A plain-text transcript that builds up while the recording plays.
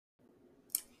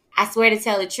I swear to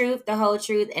tell the truth, the whole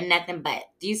truth, and nothing but.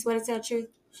 Do you swear to tell the truth?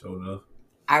 Sure enough.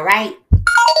 All right.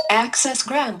 Access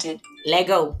granted. Let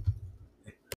go.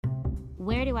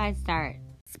 Where do I start?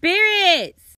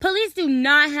 Spirits! Police do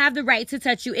not have the right to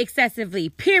touch you excessively,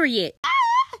 period.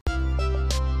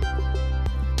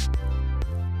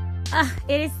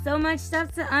 It is so much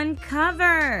stuff to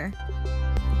uncover.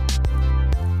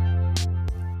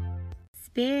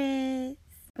 Spirits.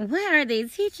 What are they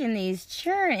teaching these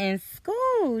children in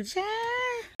school, child?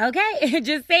 Okay,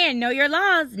 just saying, know your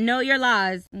laws, know your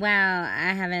laws. Well,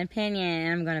 I have an opinion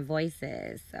and I'm gonna voice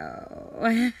it,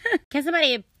 so. Can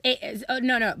somebody,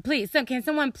 please, can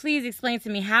someone please explain to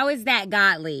me, how is that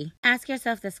godly? Ask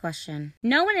yourself this question.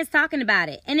 No one is talking about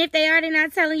it, and if they are, they're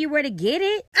not telling you where to get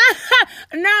it.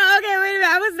 No, okay, wait a minute,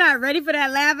 I was not ready for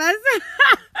that laugh.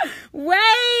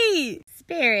 Wait,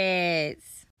 spirits.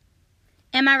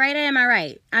 Am I right or am I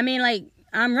right? I mean, like,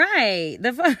 I'm right.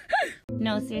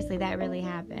 No, seriously, that really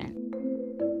happened.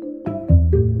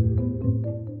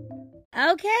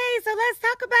 Okay, so let's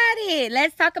talk about it.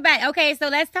 Okay, so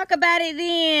let's talk about it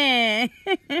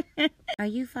then. Are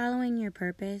you following your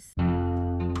purpose?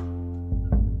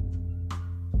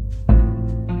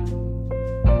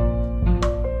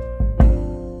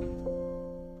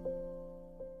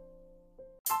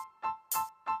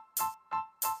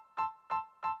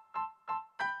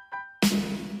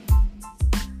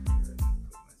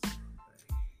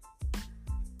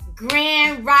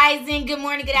 Grand Rising, good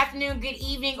morning, good afternoon, good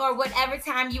evening, or whatever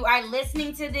time you are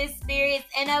listening to this, spirits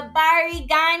and a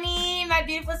barigani, my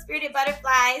beautiful spirited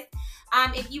butterflies.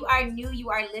 If you are new, you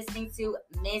are listening to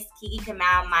Miss Kiki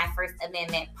Kamau, my First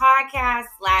Amendment podcast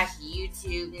 /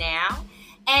 YouTube now.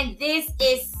 And this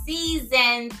is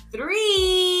season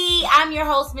 3. I'm your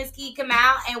host, Miss Kiki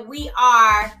Kamau, and we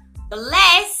are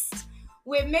blessed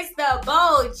with Mr.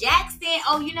 Bo Jackson.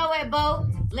 Oh, you know what, Bo?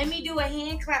 Let me do a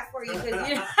hand clap for you, because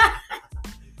you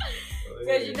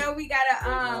know we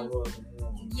gotta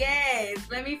yes.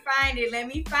 Let me find it.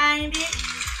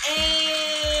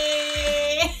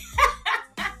 Hey.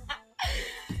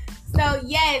 So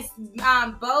yes,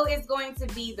 Bo is going to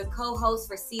be the co-host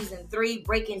for season 3,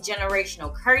 Breaking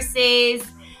Generational Curses.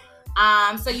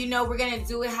 So you know we're gonna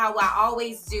do it how I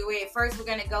always do it. First, we're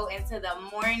gonna go into the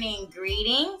morning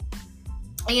greeting.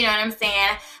 You know what I'm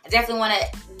saying? I definitely want to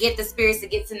get the spirits to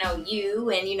get to know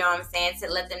you, and you know what I'm saying, to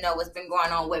let them know what's been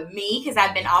going on with me, because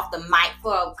I've been off the mic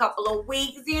for a couple of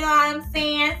weeks, you know what I'm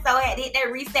saying? So I had to hit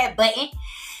that reset button.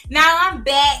 Now I'm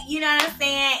back, you know what I'm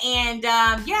saying? And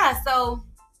so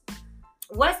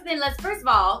let's first of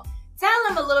all, tell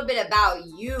them a little bit about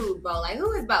you, Bo. Like,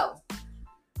 who is Bo?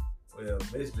 Well,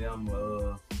 basically,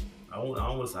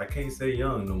 I can't say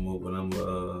young no more, but I'm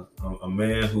a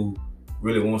man who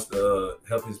really wants to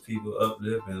help his people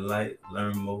uplift and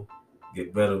learn more,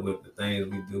 get better with the things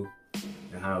we do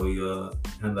and how we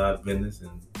handle our business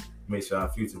and make sure our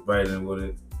future brighter than what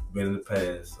it's been in the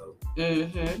past. So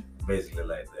basically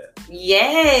like that.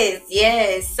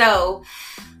 Yes. So,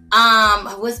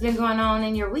 what's been going on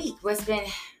in your week? What's been?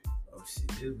 Oh shit,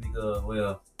 this week,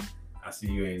 well, I see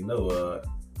you ain't know.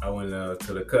 I went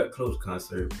to the Cut Close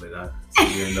concert, but I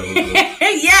see you ain't know.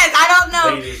 Yes, I don't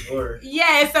know. Latest word.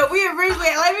 Yeah, so we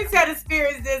originally, let me tell the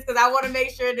spirits this, because I want to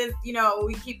make sure this, you know,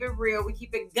 we keep it real, we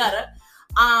keep it gutter.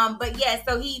 But yeah,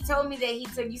 so he told me that you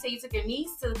said you took your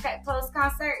niece to the Cut Close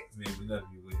concert? Yeah, we love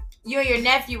you with. You and your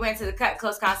nephew went to the Cut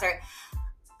Close concert.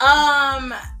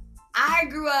 I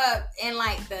grew up in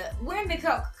when did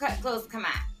Cut Close come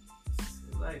out?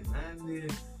 Like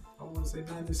 90, I want to say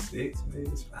 96, maybe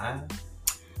it's 5.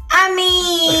 I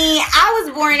mean, I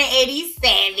was born in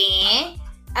 87.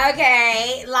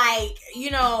 Okay,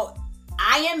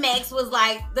 IMX was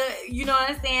you know what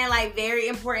I'm saying, very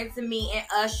important to me, and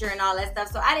Usher and all that stuff.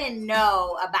 So I didn't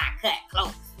know about Cut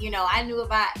Close. You know, I knew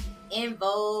about In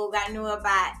Vogue. I knew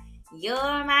about You're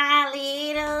My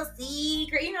Little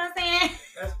Secret. You know what I'm saying?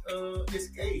 That's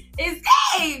Escape.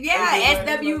 Escape, yeah.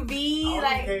 SWV.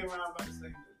 Came around about the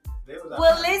same.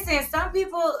 Well, listen, some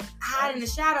people hide in the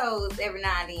shadows every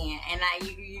now and then, and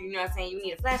you know what I'm saying, you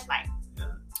need a flashlight.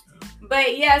 Yeah.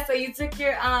 But yeah, so you took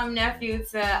your nephew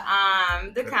to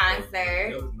the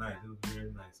concert. It was nice. It was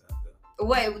very nice out there.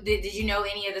 What did you know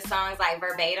any of the songs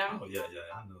verbatim? Oh yeah,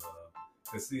 I know.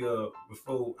 Cause see,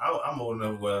 before I'm old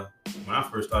enough where when I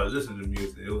first started listening to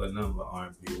music, it was nothing but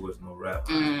R&B. It wasn't no rap.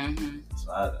 Mm-hmm.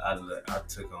 So I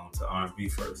took on to R&B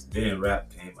first. Then rap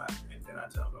came out, and then I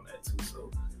jumped on that too.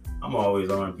 So I'm always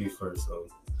R&B first, so.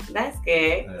 That's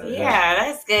good. Yeah,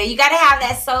 that's good. You got to have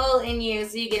that soul in you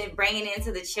so you can bring it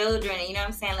into the children. And you know what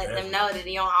I'm saying? Let them know that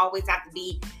you don't always have to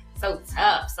be so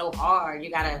tough, so hard.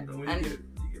 You got to. You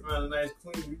get around a nice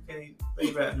queen, you can't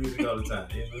play rap music all the time.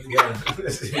 You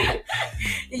gotta,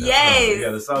 yes. You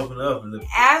gotta soften up a little.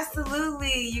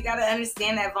 Absolutely. You gotta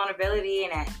understand that vulnerability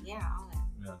and that, all that.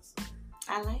 Yes.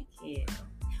 I like it.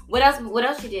 What else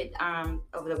you did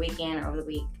over the weekend or over the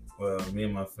week? Well, me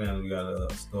and my family, we got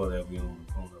a store that we own,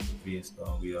 the convenience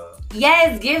store.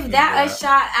 Yes, give that a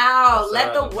shout out.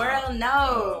 Let the world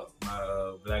know.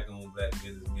 My black-owned black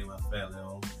business, me and my family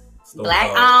own.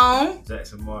 Black-owned.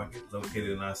 Jackson Market,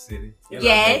 located in our city. In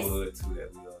yes. our neighborhood, too,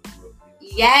 that we grew up in.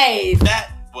 Yes.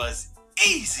 That was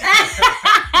easy.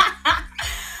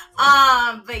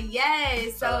 But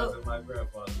yes, so. Shout out to my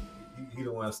grandfather. He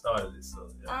the one that started it, so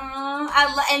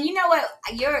and you know what,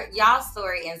 y'all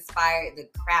story inspired the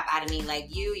crap out of me. Like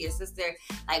your sister,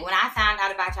 like when I found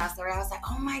out about y'all story, I was like,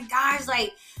 oh my gosh,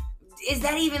 like is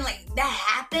that even like that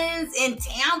happens in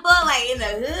Tampa, like in the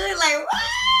hood, like what?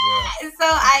 Yeah. So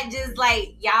I just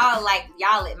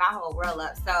y'all lit my whole world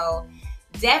up. So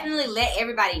definitely let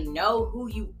everybody know who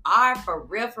you are for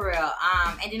real.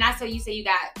 And then I saw you say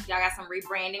y'all got some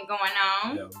rebranding going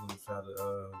on. Yeah, we're gonna try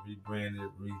to rebrand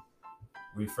it,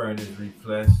 refurnish,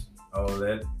 replace, all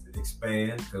that,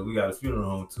 expand, because we got a funeral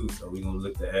home too, so we're going to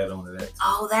look to add on to that too.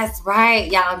 Oh, that's right.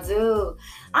 Y'all do.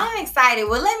 I'm excited.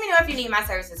 Well, let me know if you need my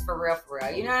services for real.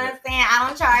 You know what I'm saying? I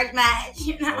don't charge much,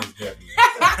 you know?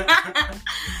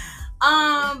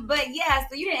 But yeah,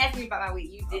 so you didn't ask me about my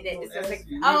week. You did that.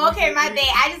 Oh, okay, my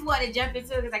bad. I just want to jump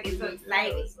into it because I get so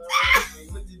excited.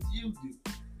 What did you do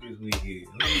this weekend?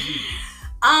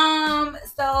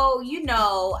 So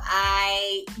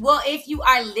if you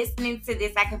are listening to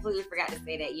this, I completely forgot to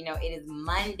say that, it is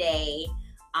Monday,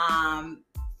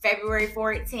 February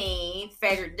 14th,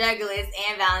 Frederick Douglass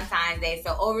and Valentine's Day.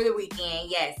 So over the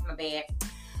weekend, yes, my bad.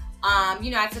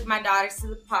 I took my daughters to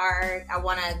the park. I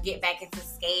want to get back into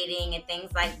skating and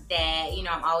things like that.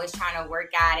 I'm always trying to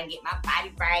work out and get my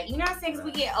body right. You know what I'm saying? Because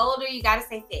we get older, you got to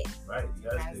stay fit. Right, you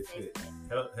got to stay fit.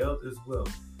 Health is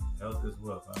wealth. Health is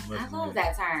wealth. I love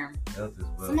that term. Health is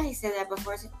wealth. Somebody said that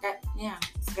before. It's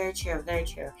very true. Very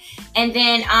true. And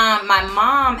then my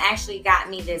mom actually got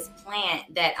me this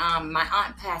plant that my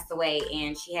aunt passed away,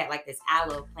 and she had like this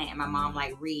aloe plant, and my mom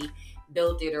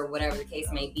rebuilt it or whatever the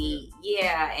case may be.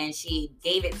 Yeah, and she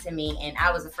gave it to me, and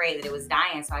I was afraid that it was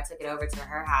dying, so I took it over to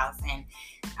her house, and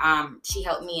she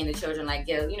helped me and the children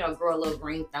grow a little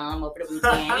green thumb over the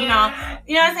weekend. You know what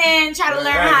I'm saying? Try to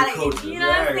learn how to, you know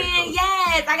what I'm saying?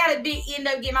 Yes, I got to end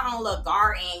up getting my own little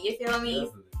garden. You feel me?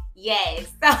 Definitely.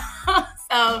 Yes.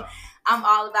 So I'm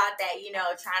all about that.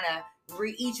 Trying to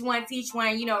each one teach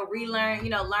one. Relearn.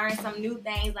 Learn some new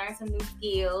things. Learn some new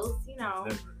skills.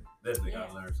 Definitely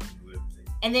gotta learn something new every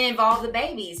day. And then involve the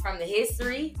babies from the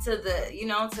history to the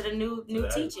to the new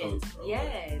teachings. Oh,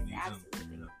 yes, absolutely.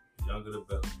 Younger the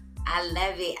better. I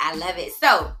love it.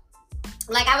 So,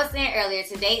 like I was saying earlier,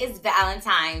 today is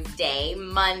Valentine's Day,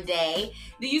 Monday.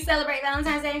 Do you celebrate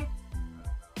Valentine's Day?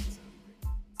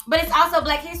 But it's also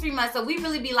Black History Month, so we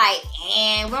really be like,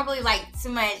 we don't really like too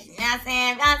much. You know what I'm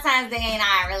saying? Valentine's Day ain't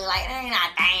not really like, it ain't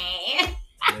not thing.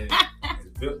 Yeah,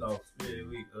 it's built off. Yeah,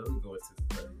 we go to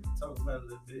talk about it a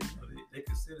little bit. They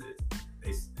consider it.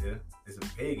 It's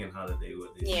a pagan holiday.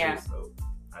 What they say. So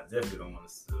I definitely don't want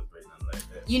to celebrate nothing like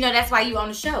that. That's why you on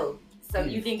the show. So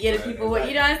you can get the people what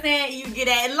you know what I'm saying? You get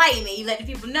that enlightenment. You let the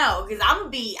people know. Because I'm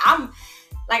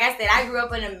like I said, I grew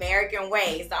up in an American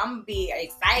way. So I'm gonna be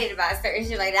excited about certain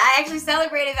shit like that. I actually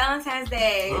celebrated Valentine's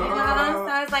Day.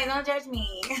 So it's like, don't judge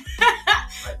me.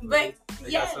 But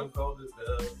they got something called the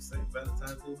St.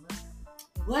 Valentine's Day.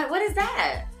 What is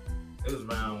that? It was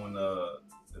around when the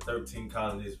 13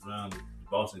 colonies around the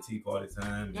Boston Tea Party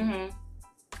time. Mm-hmm.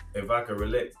 If I could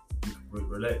relate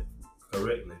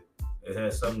correctly, it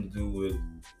had something to do with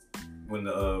when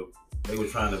they were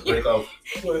trying to break off.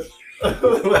 What?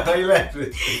 Why are you laughing?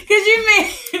 Because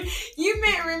you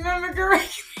meant remember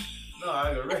correctly. No,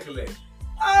 I can recollect. Okay.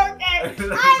 I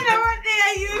know what the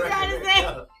hell you were trying to say.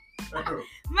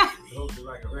 I hope you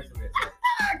like a recollect.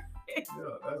 Yeah,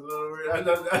 that's what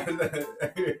I'm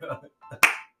reading.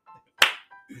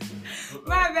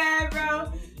 My bad, bro.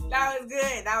 That was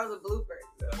good. That was a blooper.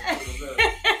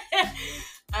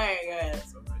 All right, go ahead.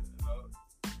 So,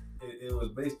 it was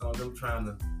based on them trying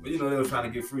to, they were trying to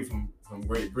get free from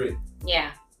Great Britain.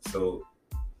 Yeah. So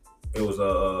it was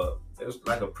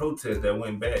like a protest that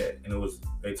went bad, and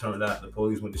they turned out the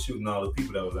police went to shooting all the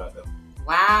people that was out there.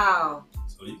 Wow.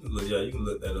 So you can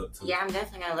look that up too. Yeah, I'm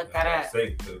definitely gonna look that up.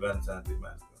 Say the Valentine's Day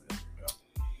Massacre.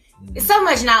 There's so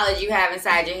much knowledge you have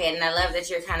inside your head, and I love that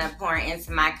you're kind of pouring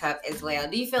into my cup as well.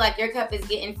 Do you feel like your cup is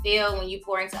getting filled when you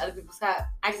pour into other people's cup?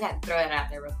 I just had to throw that out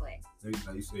there real quick.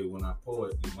 Now you say when I pour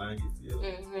it, do mine get filled?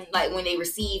 Mm-hmm. Like when they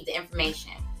receive the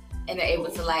information. And they're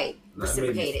able to like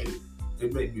reciprocate it.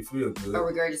 It made me feel good.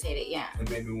 Or regurgitate it, yeah. It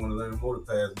made me want to learn more to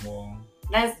pass more on.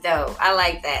 That's dope. I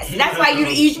like that. See, that's why you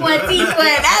to each one teach one.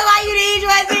 That's why you to each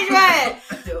one teach one.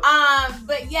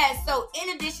 But yeah, so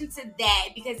in addition to that,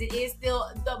 because it is still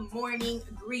the morning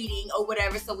greeting or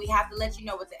whatever, so we have to let you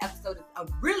know what the episode is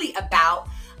really about.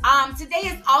 Today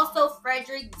is also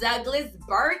Frederick Douglass'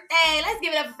 birthday. Let's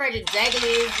give it up for Frederick Douglass.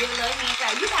 Give a little hand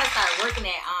clap. You gotta start working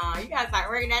that.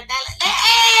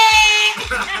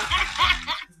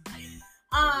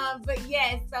 But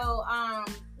yeah, so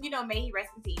may he rest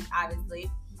in peace,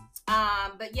 obviously.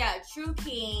 But yeah, true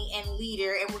king and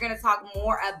leader, and we're gonna talk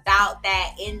more about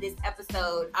that in this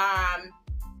episode.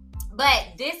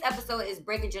 But this episode is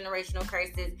breaking generational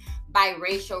curses by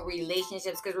racial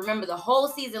relationships. Because remember, the whole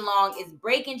season long is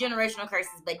breaking generational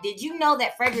curses. But did you know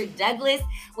that Frederick Douglass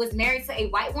was married to a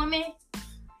white woman?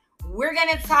 We're going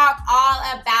to talk all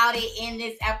about it in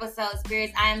this episode,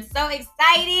 spirits. I am so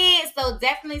excited. So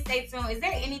definitely stay tuned. Is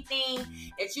there anything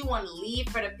that you want to leave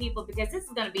for the people? Because this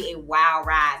is going to be a wild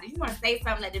ride. Do you want to say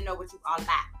something? Let them know what you're all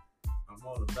about. I'm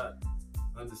all about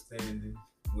understanding,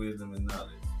 wisdom, and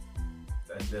knowledge.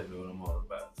 That's definitely what I'm all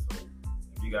about. So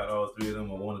if you got all three of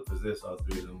them or want to possess all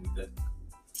three of them, we definitely.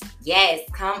 Yes,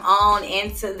 come on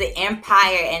into the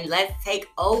empire and let's take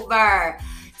over.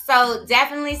 So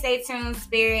definitely stay tuned,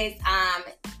 spirits.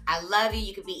 I love you.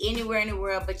 You could be anywhere in the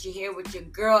world, but you're here with your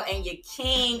girl and your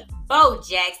king, Bo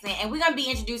Jackson. And we're going to be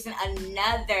introducing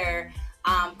another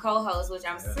co-host, which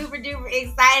I'm super duper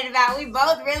excited about. We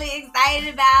both really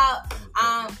excited about.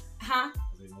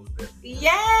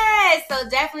 Yes. So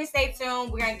definitely stay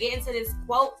tuned. We're going to get into this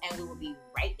quote and we will be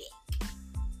right back.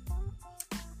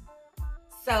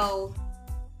 So...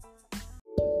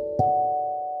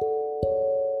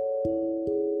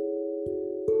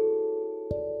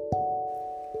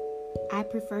 I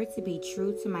prefer to be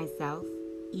true to myself,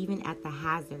 even at the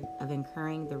hazard of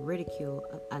incurring the ridicule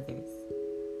of others,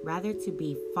 rather to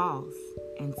be false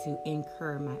and to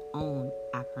incur my own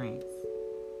abhorrence.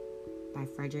 By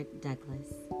Frederick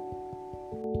Douglass.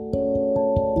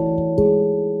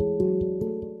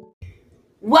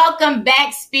 Welcome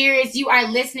back, spirits. You are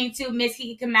listening to Miss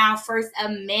Kiki Kamal First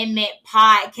Amendment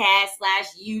podcast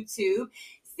 / YouTube.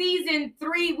 Season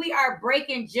 3, we are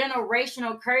breaking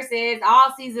generational curses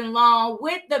all season long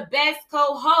with the best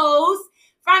co-host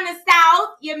from the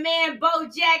South, your man Bo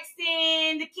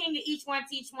Jackson, the king of each one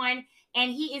teach one,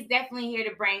 and he is definitely here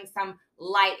to bring some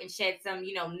light and shed some,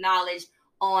 knowledge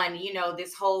on,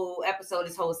 this whole episode,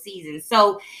 this whole season.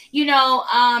 So,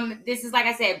 this is, like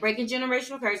I said, breaking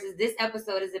generational curses. This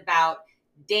episode is about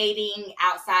dating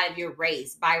outside of your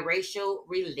race, biracial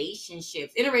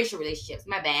relationships, interracial relationships,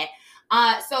 my bad.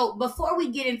 So before we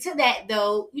get into that,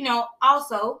 though,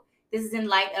 also, this is in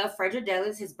light of Frederick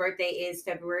Douglass. His birthday is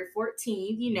February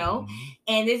 14th,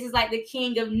 and this is like the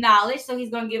king of knowledge. So he's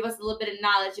going to give us a little bit of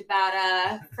knowledge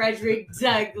about Frederick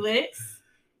Douglass.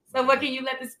 So what can you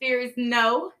let the spirits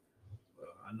know? Well,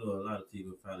 I know a lot of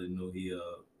people probably know he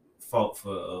fought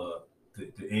for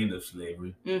the end of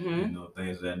slavery,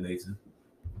 things of that nature.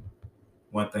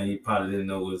 One thing he probably didn't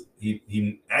know was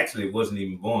he actually wasn't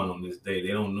even born on this day.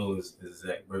 They don't know his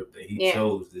exact birthday. He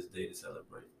chose this day to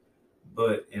celebrate.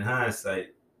 But in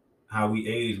hindsight, how we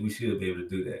age, we should be able to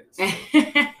do that. So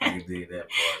I did that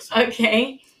part. So,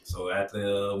 okay. So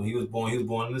after when he was born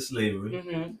into slavery.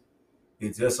 Mm-hmm.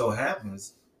 It just so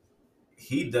happens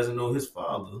he doesn't know his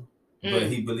father, but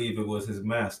he believed it was his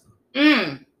master.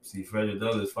 Mm. See, Frederick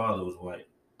Douglass' father was white.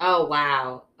 Oh,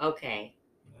 wow. Okay.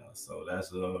 Yeah, so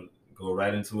that's go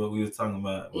right into what we were talking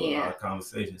about our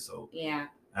conversation. So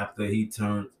after he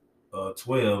turned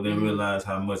 12, they realized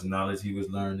how much knowledge he was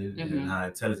learning and how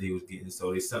intelligent he was getting.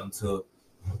 So they sent him to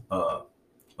a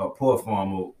poor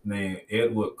farmer named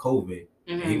Edward Covey.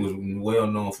 Mm-hmm. He was well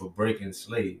known for breaking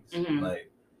slaves. Mm-hmm.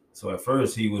 So at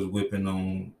first he was whipping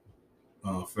on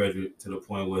Frederick to the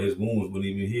point where his wounds wouldn't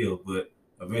even heal. But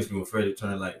eventually when Frederick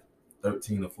turned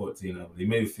 13 or 14, I believe,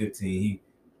 maybe 15,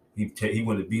 he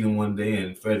went to beat him one day,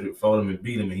 and Frederick fought him and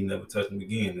beat him, and he never touched him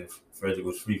again. And Frederick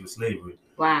was free from slavery.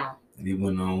 Wow. And he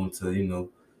went on to,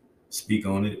 speak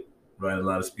on it, write a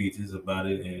lot of speeches about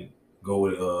it, and go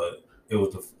with it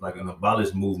was an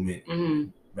abolish movement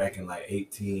back in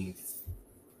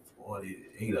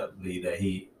 1848, I believe, that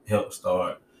he helped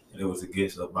start, and it was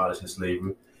against abolishing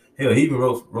slavery. Hell, he even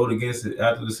wrote against it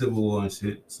after the Civil War and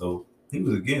shit. So he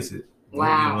was against it.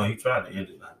 Wow. He tried to end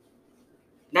it now.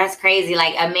 That's crazy.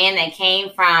 Like a man that came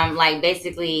from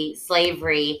basically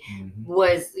slavery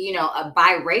was, a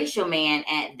biracial man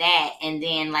at that, and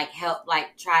then helped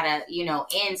try to,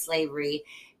 end slavery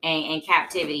and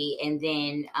captivity, and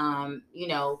then,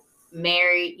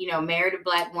 married a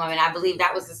black woman. I believe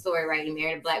that was the story, right? He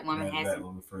married a black woman, Married had black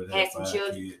woman first, had some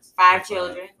children, kids. five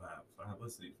children. Five or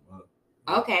six.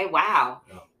 Okay, wow.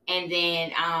 Yeah. And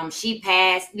then she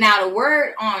passed. Now the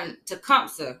word on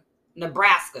Tecumseh,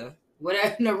 Nebraska,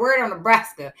 whatever the word on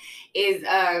Nebraska is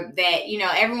that, you know,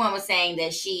 everyone was saying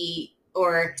that she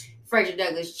or Frederick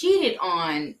Douglass cheated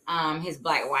on his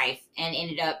black wife and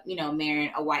ended up, you know,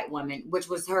 marrying a white woman, which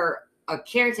was a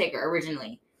caretaker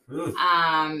originally. You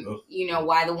know,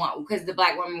 why the one, because the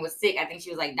black woman was sick. I think she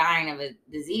was like dying of a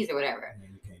disease or whatever. Man,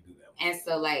 you can't do that. And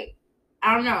so, like,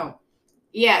 I don't know.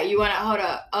 Yeah, you want to hold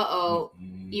up.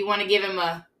 You want to give him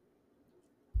a.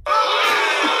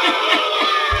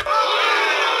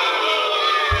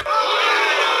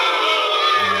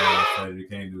 We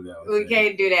can't do that. We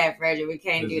can't do that, Frederick. We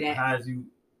can't do that. How's you?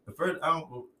 The part I'm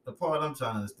trying to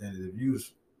understand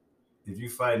is if you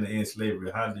fighting to end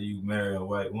slavery, how do you marry a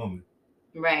white woman?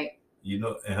 Right. You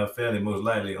know, and her family most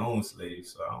likely owned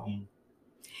slaves. So I don't.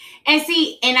 And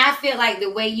see, and I feel like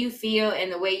the way you feel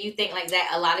and the way you think like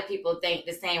that, a lot of people think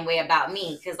the same way about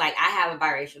me. Because, like, I have a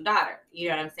biracial daughter. You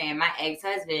know what I'm saying? My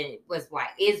ex-husband is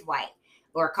white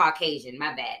or Caucasian.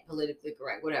 My bad. Politically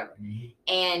correct, whatever.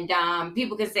 Mm-hmm. And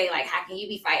people can say, like, how can you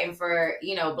be fighting for,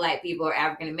 you know, black people or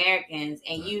African Americans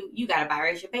and you got a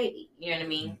biracial baby? You know what I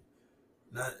mean?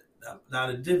 Now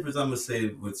the difference I'm going to say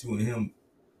with you and him,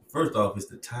 first off, is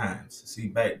the times. See,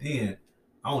 back then,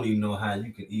 I don't even know how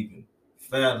you can even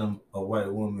fathom a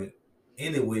white woman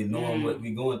anyway, knowing what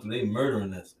we going through. They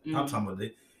murdering us. I'm talking about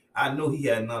I know he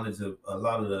had knowledge of a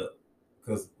lot of the,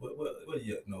 because what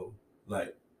you know,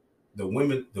 like the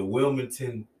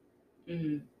Wilmington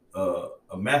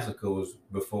a massacre was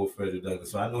before Frederick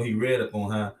Douglass. So I know he read up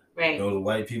on how those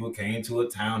white people came to a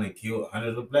town and killed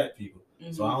hundreds of black people.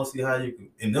 So I don't see how you can,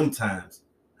 in them times,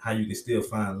 how you can still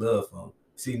find love for them.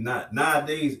 See,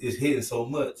 nowadays it's hitting so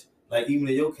much. Like even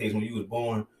in your case, when you was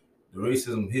born, the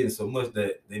racism hitting so much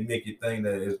that they make you think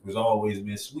that it was always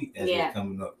been sweet as it's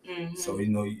coming up. So, you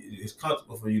know, it's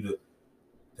comfortable for you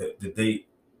to date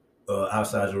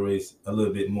outside your race a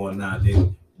little bit more now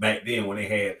than back then when they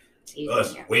had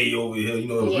us way over here. You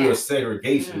know, it was real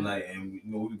segregation, like, and you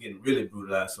know, we were getting really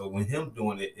brutalized. So when him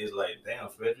doing it, it's like, damn,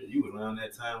 Frederick, you was around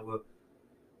that time where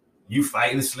you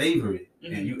fighting slavery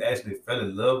and you actually fell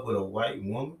in love with a white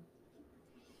woman.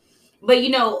 But, you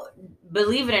know,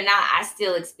 believe it or not, I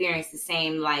still experience the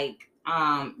same, like,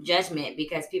 judgment,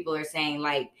 because people are saying,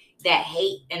 like, that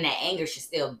hate and that anger should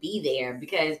still be there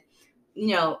because,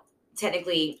 you know,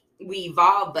 technically we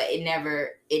evolved, but it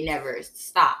never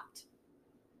stopped.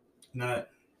 Now,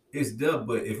 it's there,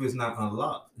 but if it's not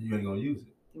unlocked, you ain't gonna use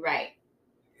it. Right.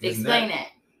 Explain that.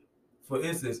 For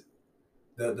instance,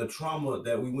 the trauma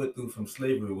that we went through from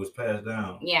slavery was passed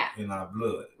down in our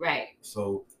blood. Right.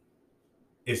 So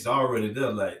it's already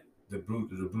there, like the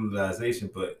brutalization.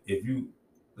 But if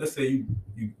let's say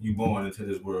you born into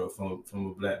this world from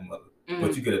a black mother,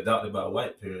 but you get adopted by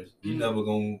white parents, you're never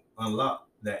gonna unlock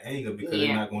that anger because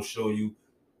they're not gonna show you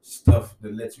stuff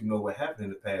that lets you know what happened in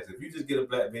the past. If you just get a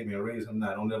black baby and raise him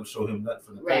now, don't ever show him nothing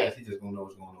from the past, he just gonna know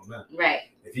what's going on now.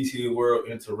 Right. If he see the world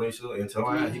interracial,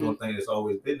 he gonna think it's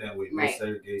always been that way. No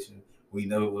segregation. We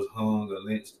never was hung or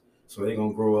lynched. So they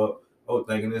gonna grow up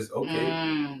thinking it's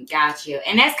okay. Got you.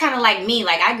 And that's kind of like me.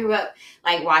 Like I grew up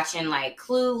like watching like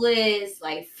Clueless,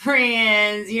 like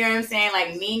Friends, you know what I'm saying?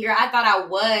 Like Mean Girl. I thought I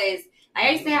was.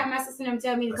 I used to have my sister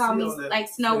tell me to call me like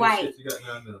Snow White.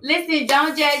 Listen,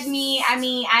 don't judge me. I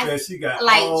mean, she got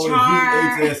like all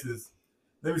Charm. VHSs.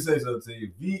 Let me say something to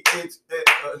you. VHS.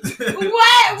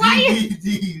 What? Why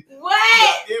DVD.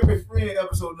 What? Every Friend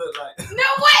episode look like. No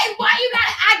way. Why you got?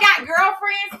 I got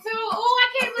girlfriends too. Oh, I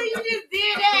can't believe you just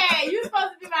did that. You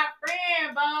supposed to be my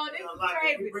friend, Bo. This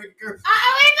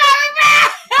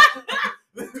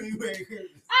is crazy.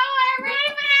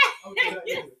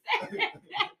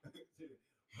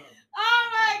 Oh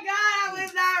my God, I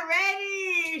was not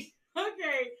ready.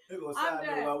 Okay. They're gonna side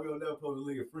note why we don't never post a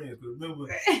League of Friends. Because remember,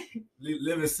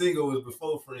 Living Single was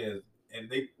before Friends. And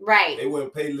they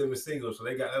wouldn't pay Living Single, so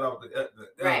they got that off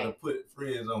to put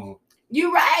Friends on.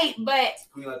 You're right, but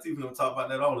Queen Latifah don't talk about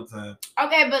that all the time.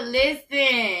 Okay, but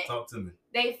listen. Talk to me.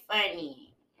 They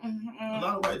funny. A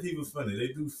lot of white people funny.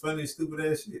 They do funny, stupid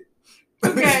ass shit.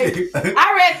 Okay.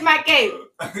 I rest my case.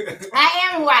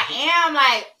 I am who I am.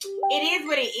 Like, it is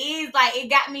what it is. Like, it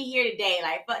got me here today.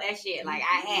 Like, fuck that shit. Like,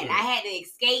 I had to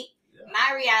escape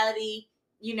my reality,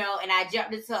 you know, and I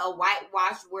jumped into a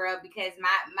whitewashed world because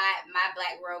my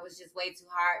black world was just way too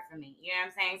hard for me. You know what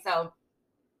I'm saying? So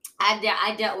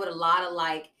I dealt with a lot of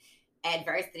like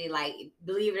adversity, like,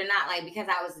 believe it or not, like, because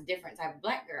I was a different type of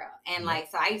black girl. And like,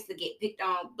 so I used to get picked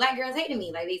on. Black girls hated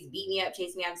me. Like, they used to beat me up,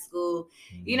 chase me out of school.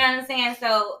 You know what I'm saying?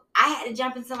 So I had to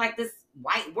jump into like this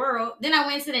white world. Then I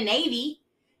went to the Navy.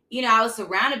 You know, I was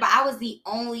surrounded, but I was the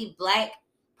only black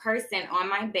person on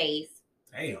my base.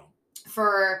 Damn.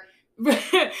 For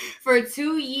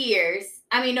 2 years.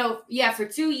 I mean, no, yeah, for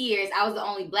 2 years, I was the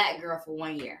only black girl for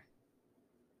 1 year.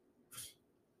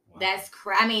 Wow. That's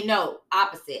I mean, no,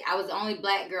 opposite. I was the only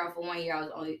black girl for 1 year. I was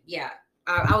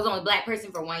the only black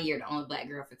person for 1 year, the only black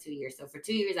girl for 2 years. So for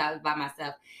 2 years, I was by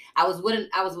myself. I was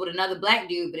with another black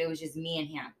dude, but it was just me and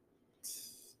him.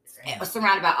 I was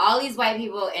surrounded by all these white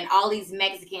people and all these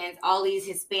Mexicans, all these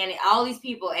Hispanic, all these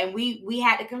people, and we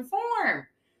had to conform.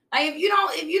 Like, if you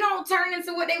don't turn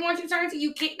into what they want you to turn into,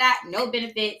 you kick that. No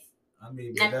benefits. I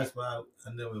mean, but that's why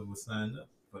I never was signed up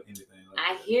for anything like that.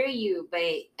 I hear you, but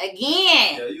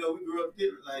again, yeah, you know, we grew up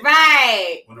different. Like,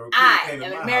 right. When the recruiter came to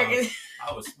my house,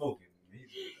 I was smoking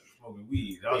smoking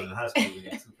weed. I was in high school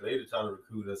then too. They tried to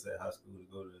recruit us at high school to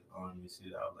go to the army and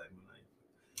shit. I was like,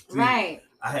 see, right.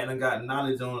 I hadn't got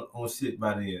knowledge on shit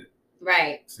by then.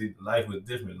 Right. See, life was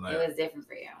different. Like, it was different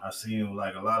for you. I seen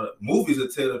like a lot of movies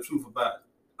that tell the truth about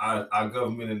our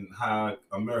government and how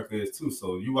America is too.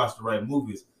 So you watch the right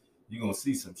movies, you're gonna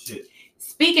see some shit.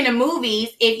 Speaking of movies,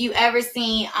 if you ever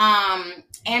seen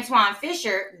Antoine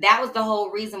Fisher, that was the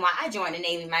whole reason why I joined the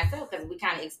Navy myself, because we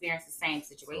kind of experienced the same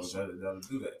situation. So that'll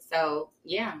do that. So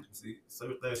yeah. See,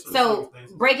 so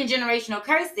breaking generational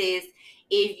curses.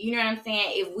 If you know what I'm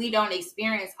saying, if we don't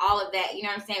experience all of that, you know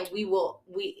what I'm saying,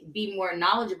 we be more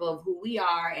knowledgeable of who we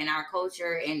are and our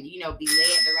culture, and you know, be led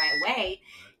the right way.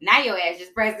 Now your ass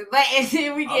just press the button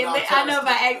and we get I know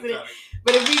by accident.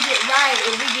 But if we get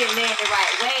led the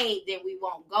right way, then we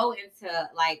won't go into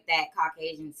like that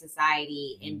Caucasian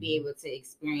society and be able to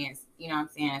experience, you know what I'm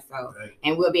saying? So,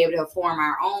 and we'll be able to form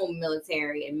our own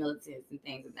military and militants and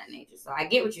things of that nature. So I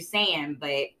get what you're saying,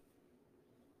 but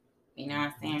you know what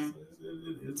I'm saying?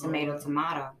 It's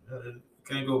tomato.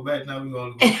 Can't go back now. We're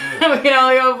going to go forward. We can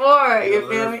only go forward. You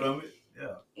feel me? From it.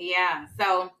 Yeah. Yeah.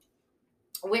 So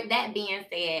with that being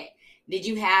said, do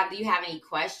you have any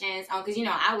questions? Because you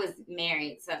know, I was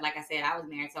married. So like I said, I was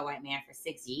married to a white man for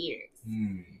 6 years.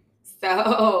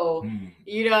 So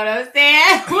you know what I'm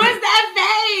saying? What's that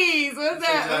face? What's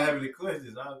that? I have any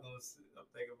questions? I'm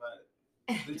thinking about it.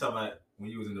 You talking about when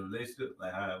you was in a relationship,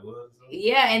 like how it was?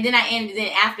 Yeah, and then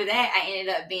after that, I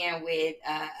ended up being with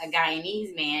a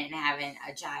Guyanese man and having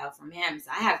a child from him.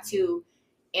 So I have 2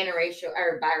 interracial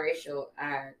or biracial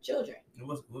children. And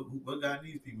what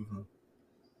Guyanese people from?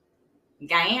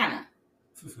 Guyana.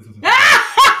 Stop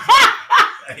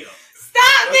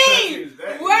me!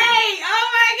 Wait! Oh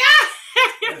my God!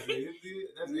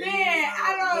 Man,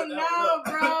 I don't know,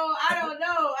 bro. I don't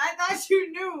know. I thought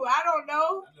you knew. I don't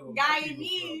know.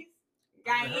 Guyanese.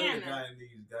 Guyana.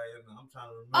 I'm trying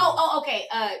to remember. Oh, okay.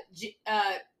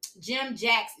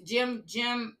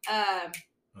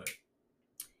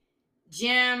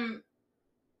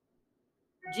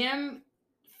 Jim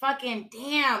fucking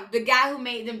damn, the guy who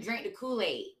made them drink the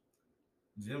Kool-Aid.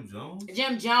 Jim Jones?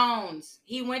 Jim Jones.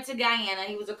 He went to Guyana.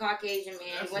 He was a Caucasian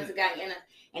man. He went to Guyana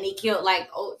and he killed like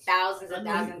thousands and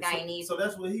thousands of Guyanese. So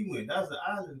that's where he went. That's the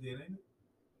island then, ain't it?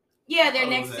 Yeah, they're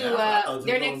next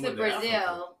to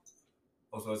Brazil.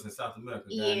 Oh, so it's in South America.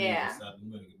 Yeah. South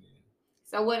America then.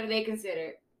 So what are they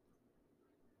considered?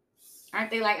 Aren't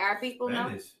they like our people?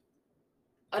 Spanish. No?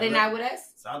 Oh, they're not with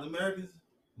us? South Americans?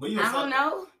 But I don't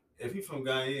know. If he's from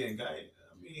Guyana,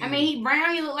 I mean, he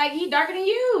brown. He look like he darker than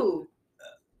you.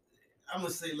 I'm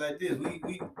gonna say like this: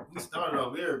 we started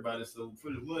off everybody, so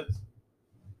pretty much.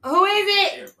 Who is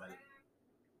it?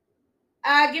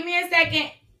 Everybody. Give me a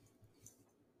second.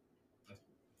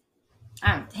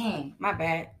 Oh, dang, my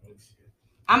bad.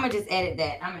 I'm gonna just edit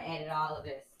that. I'm gonna edit all of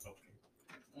this. Okay.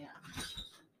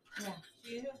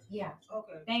 Yeah.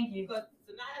 Okay. Thank you. Because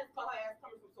tonight's call ass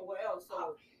coming from somewhere else,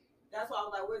 so that's why I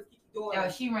was like, "Where's Kiki doing?" Oh,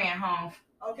 she ran home.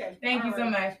 Okay. Thank you so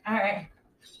much. All right.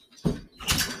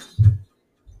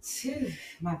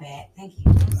 My bad. Thank you.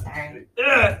 I'm sorry.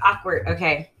 Awkward.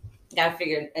 Okay. Gotta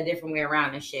figure a different way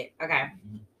around this shit. Okay.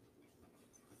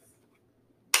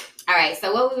 All right.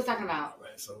 So what we was talking about?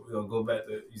 Right. So we're gonna go back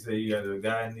to, you say you got a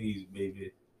Guyanese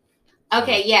baby.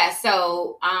 Okay. Yeah.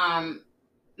 So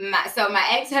my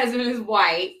ex-husband is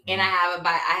white, and I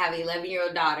have an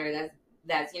 11-year-old daughter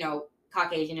that's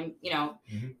Caucasian and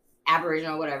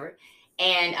Aboriginal, whatever.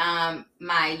 And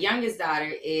my youngest daughter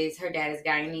her dad is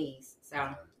Guyanese. So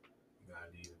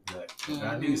Guyanese, black.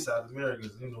 Guyanese, South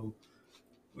Americans,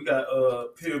 we got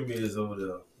pyramids over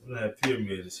there. We don't have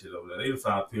pyramids and shit over there. They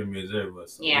found pyramids everywhere,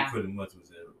 so it pretty much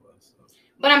was everywhere. So.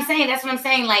 But I'm saying, that's what I'm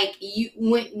saying. Like, you,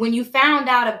 when you found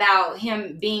out about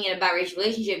him being in a biracial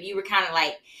relationship, you were kind of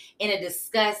like in a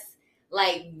disgust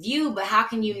like view. But how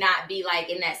can you not be like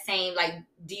in that same, like,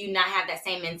 do you not have that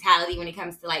same mentality when it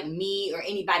comes to like me or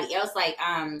anybody else? Like,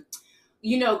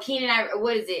 you know, Keenan Ivory,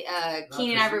 what is it?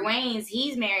 Keenan Ivory Wayans,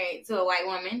 he's married to a white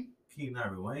woman. Keenan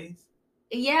Ivory Wayans?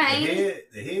 Yeah,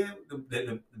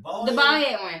 the bald the bald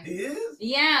head one. He is?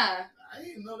 Yeah. I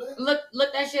didn't know that.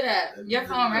 Look that shit up. Your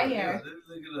phone right here. Yeah,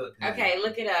 let me look it up. Okay,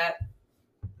 look it up.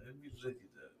 Let me look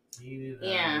it up. Keenan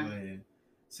Yeah. Ivory Wayans.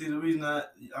 See, the reason I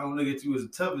don't look at you as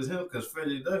tough as him, because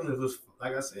Frederick Douglass was,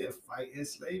 like I said, fighting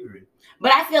slavery.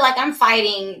 But I feel like I'm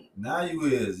fighting. Now you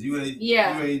is. You ain't.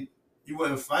 Yeah. You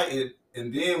wasn't fighting,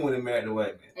 and then when he married the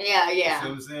white man. Yeah. You see what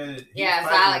I'm saying? Yeah. So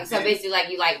I like. So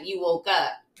basically, you woke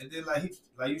up. And then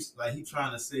he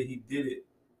trying to say he did it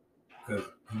because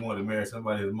he wanted to marry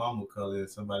somebody his mama color and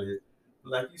somebody.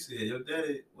 Like you said, your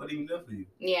daddy wasn't even there for you.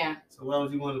 Yeah. So why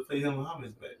would you want to pay him a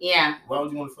homage back? Yeah. Why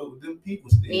would you want to fuck with them people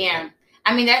still? Yeah.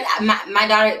 I mean, that my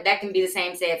daughter, that can be the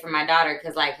same said for my daughter,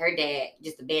 because like her dad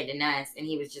just abandoned us, and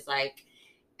he was just like,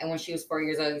 and when she was 4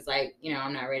 years old, he's like, you know,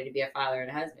 I'm not ready to be a father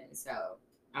and a husband. So,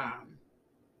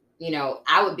 you know,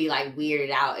 I would be like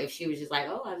weirded out if she was just like,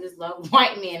 oh, I just love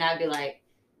white men. I'd be like,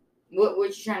 what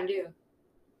you trying to do?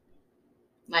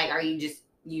 Like, are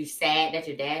you sad that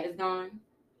your dad is gone?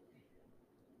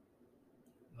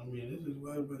 I mean, this is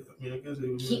why. I mean, I guess it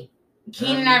was.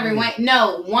 Keenan Ivory Wayans.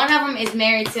 No, one of them is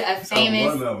married to a famous.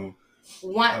 One of them.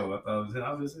 One. Oh, I thought it was him.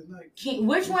 I was just like,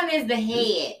 which one is the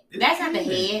head? That's not the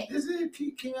head. This is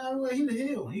Keenan Ivory Wayans. He's the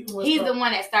head. He's the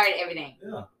one that started everything.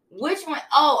 Yeah. Which one?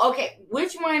 Oh, okay.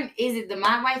 Which one is it? The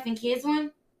My Wife and Kids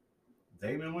one?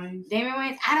 Damon Wayans? Damon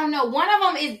Wayans? I don't know. One of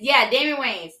them is, Damon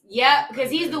Wayans. Yep, because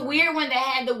he's the weird one that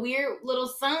had the weird little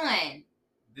son.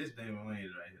 This Damon Wayans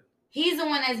right here. He's the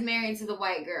one that's married to the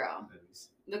white girl.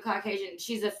 The Caucasian.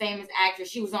 She's a famous actress.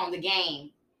 She was on The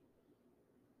Game.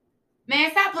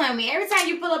 Man, stop playing with me. Every time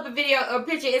you pull up a video or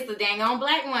picture, it's the dang on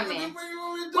black woman.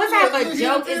 What type of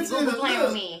joke is Google playing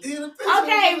with me?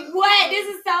 Okay, what? This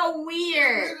is so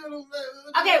weird.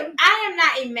 Okay, I am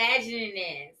not imagining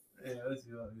this. Yeah, what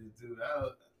you want me to do?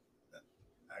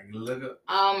 I can look up.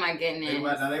 Oh my goodness.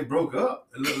 Now they broke up.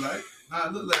 It looked like.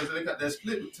 It looked like they got that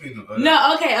split between them.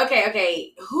 No,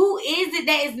 okay. Who is it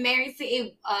that is married to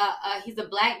he's a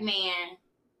black man?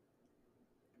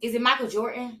 Is it Michael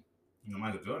Jordan? No,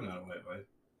 Michael Jordan not a white wife.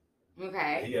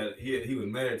 Okay. He was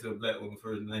married to a black woman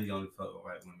first, and then he only fucked with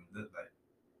white women. That's like,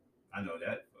 I know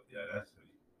that. But yeah, that's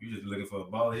you just looking for a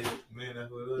bald head man. That's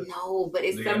what it is. No, but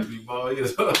it's be bald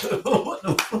heads. What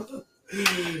the fuck?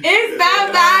 It's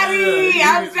somebody.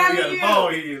 Yeah, I'm telling you.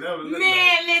 Bald head.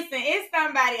 Man, listen, it's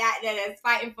somebody out there that's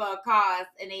fighting for a cause,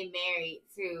 and they married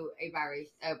to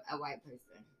a white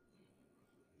person.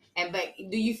 But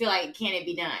do you feel like can it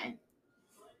be done?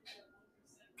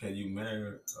 Can you marry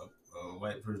a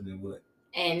white person and what?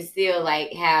 And still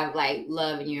like have like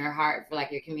love in your heart for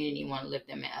like your community, you want to lift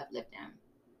them and uplift them.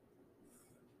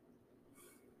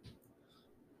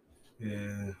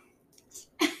 Yeah.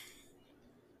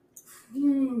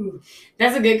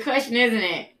 That's a good question, isn't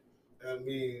it? I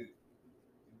mean,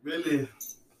 really,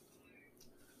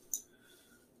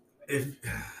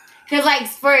 because like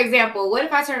for example, what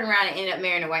if I turn around and end up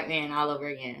marrying a white man all over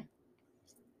again?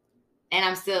 And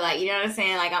I'm still like, you know what I'm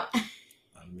saying? Like I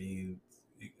mean,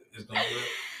 it's gonna work.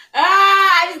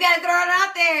 I just gotta throw it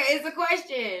out there. It's a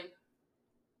question.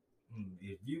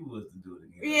 If you was to do it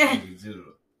Yeah. again, in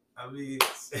general, I mean,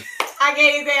 I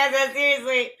can't even say that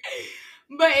seriously.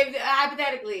 But if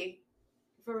hypothetically,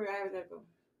 for real, hypothetical.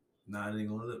 Nah, it ain't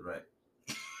gonna look right.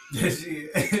 It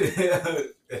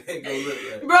ain't gonna look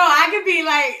right. Bro, I could be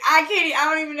like, I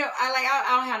don't even know. I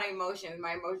don't have no emotions.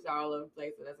 My emotions are all over the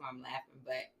place, so that's why I'm laughing.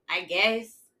 But I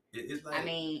guess it's like, I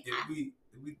mean,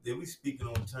 if we speaking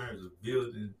on terms of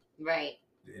building, right?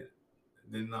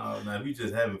 Then now if you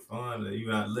just having fun and you're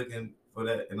not looking for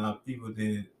that in our people,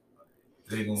 then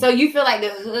they gonna. So you feel like the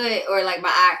hood or like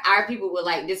our people would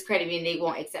like discredit me and they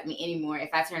won't accept me anymore if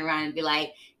I turn around and be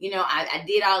like, you know, I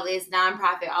did all this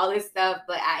nonprofit, all this stuff,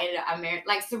 but I married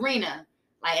like Serena,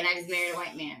 like, and I just married a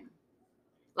white man,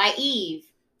 like Eve.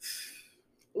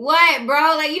 What,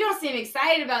 bro? Like, you don't seem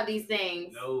excited about these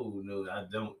things. No, I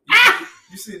don't.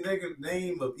 You see the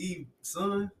name of Eve's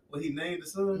son? What he named the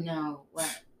son? No,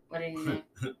 what? What did he name?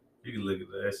 You can look at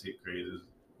that shit crazy. It's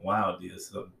wild or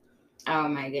something. Oh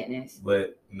my goodness.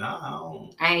 But nah,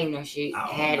 I didn't even know she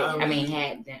had it. I mean,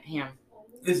 had him.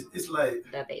 It's like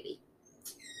the baby.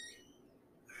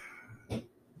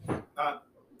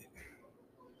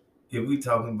 If we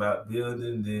talking about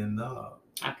building, then no.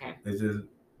 Okay. It's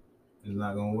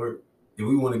not gonna work. if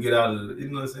we want to get out of the, you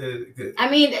know what I'm saying? I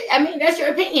mean, that's your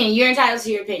opinion. You're entitled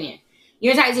to your opinion.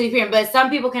 You're entitled to your opinion. But some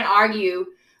people can argue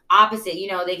opposite. You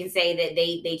know, they can say that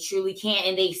they truly can't,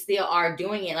 and they still are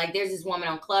doing it. Like there's this woman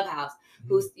on Clubhouse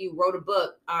who wrote a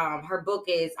book. Her book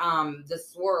is The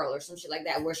Swirl or some shit like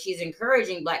that, where she's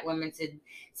encouraging Black women to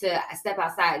step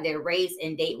outside their race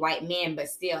and date white men, but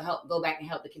still go back and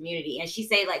help the community. And she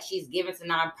say like she's given to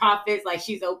nonprofits, like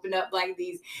she's opened up like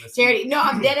these charity. No,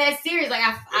 I'm dead ass serious. Like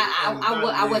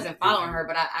I wasn't following her,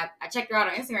 but I checked her out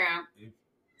on Instagram.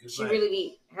 She really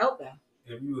be helping.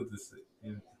 If you were to say,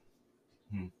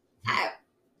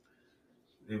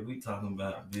 if we talking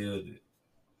about building,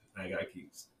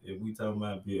 if we talking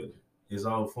about building, it's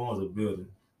all forms of building.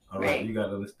 All right, you got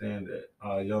to understand that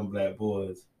our young Black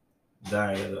boys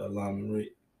dying at an alarming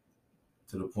rate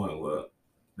to the point where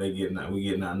we getting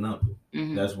outnumbered.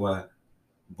 Mm-hmm. That's why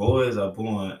boys are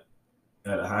born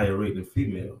at a higher rate than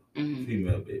female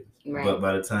babies. Right. But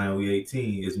by the time we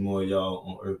 18, it's more y'all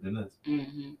on earth than us.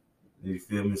 Mm-hmm. You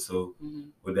feel me? So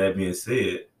with that being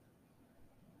said,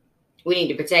 we need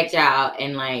to protect y'all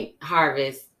and like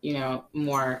harvest,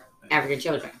 more African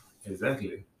children.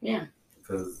 Exactly. Yeah.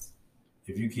 Because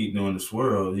if you keep doing the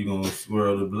swirl, you're gonna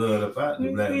swirl the blood up out, the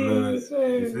black blood.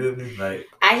 You feel me? Like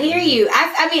I hear you.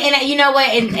 I mean, and you know what?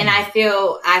 And I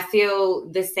feel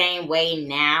the same way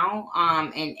now.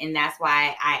 And that's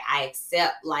why I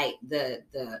accept like the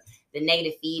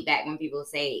negative feedback when people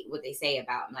say what they say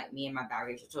about like me and my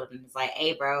biracial children. It's like,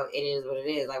 hey, bro, it is what it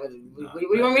is. Like, what do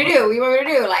you want me to do? What do you want me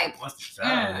to do? Like, once the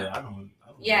child, I don't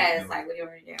it's like, what do you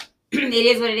want me to do? It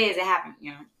is what it is. It happened,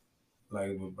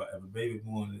 Like if a baby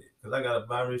born, because I got a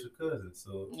biracial cousin,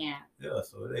 so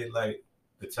so it ain't like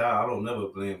the child. I don't never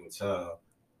blame a child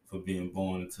for being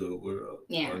born into a world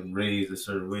and raised a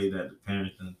certain way that the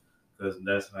parents done, because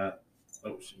that's how.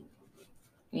 Oh shit!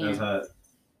 That's how.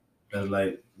 That's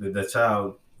like the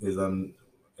child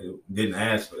didn't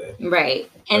ask for that,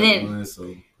 right? And then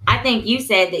I think you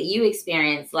said that you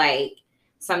experienced like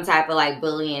some type of like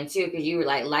bullying too, because you were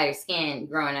like lighter skinned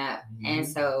growing up, and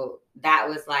so that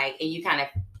was like, and you kind of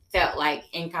felt like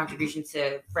in contribution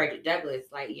to Frederick Douglass,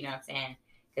 like, you know what I'm saying,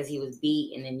 because he was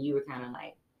beat, and then you were kind of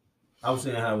like, I was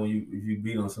saying how if you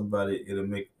beat on somebody, it'll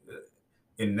make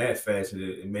in that fashion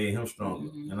it made him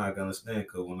stronger, and I can understand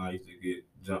because when I used to get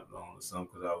jumped on or something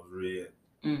because I was red,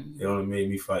 it only made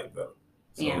me fight better.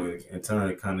 So in turn,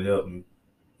 it kind of helped me,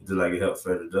 just like it helped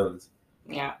Frederick Douglass.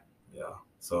 Yeah.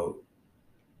 So.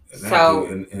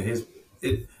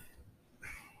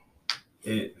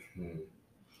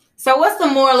 So what's the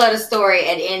moral of the story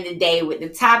at the end of the day, with the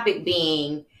topic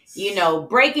being,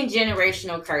 breaking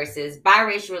generational curses,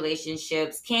 biracial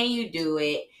relationships? Can you do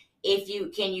it?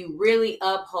 Can you really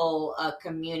uphold a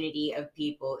community of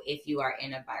people if you are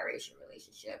in a biracial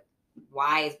relationship?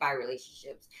 Why is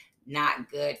birelationships not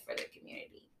good for the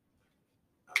community?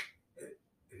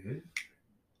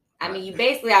 I mean, you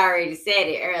basically already said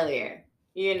it earlier.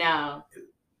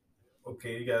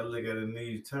 Okay, you gotta look at it in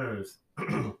these terms.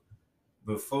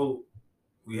 Before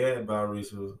we had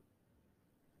biracial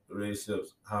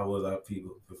relationships, how was our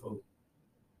people before?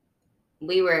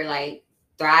 We were like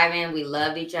thriving. We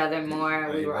loved each other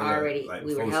more. We were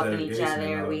we were helping each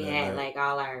other. We had like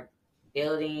all our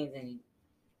buildings and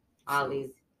all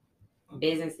these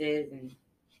businesses, and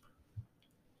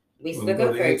we stuck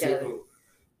up for each other.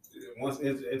 Once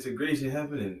integration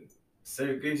happened and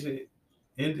segregation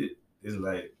ended, it's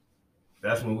like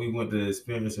that's when we went to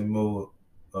experiencing more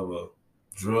of a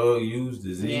drug use,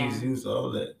 disease use,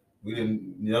 all that. We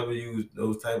didn't never use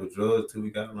those type of drugs till we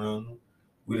got around them.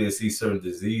 We didn't see certain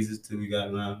diseases till we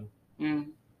got around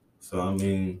them. So I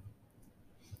mean,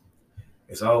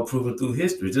 it's all proven through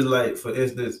history. Just like, for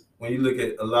instance, when you look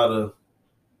at a lot of,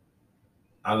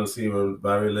 I don't see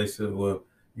by relationship where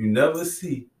you never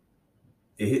see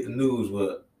it hit the news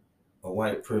with a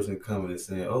white person coming and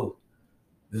saying, "Oh,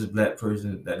 this black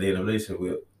person that they in a relationship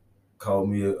with called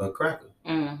me a cracker."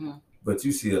 But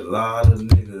you see a lot of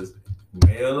niggas,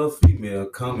 male or female,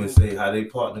 come and say how they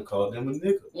partner called them a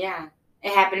nigga. Yeah,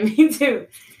 it happened to me too.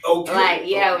 Okay. Like,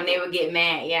 when they would get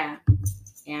mad,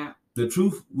 yeah. The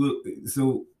truth will.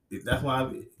 So that's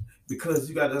why, because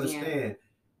you got to understand,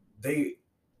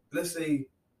 let's say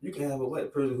you can have a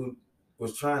white person who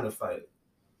was trying to fight,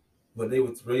 but they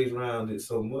were raised around it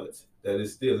so much that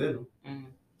it's still in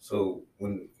them. So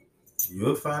when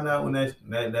you'll find out when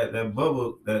that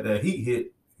bubble, that heat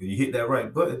hit, and you hit that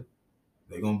right button,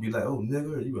 they're gonna be like, "Oh,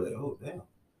 nigga," you be like, "Oh, damn."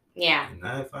 Yeah. And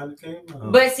now it finally came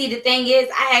out. But see, the thing is,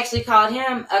 I actually called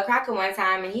him a cracker one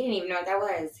time, and he didn't even know what that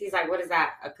was. He's like, "What is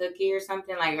that? A cookie or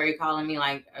something? Like, are you calling me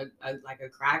like a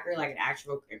cracker, like an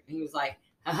actual?" He was like,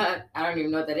 I don't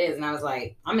even know what that is. And I was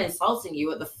like, I'm insulting you.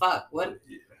 What the fuck? What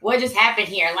just happened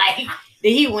here? Like,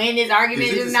 did he win this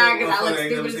argument just now because I look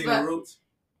stupid as fuck?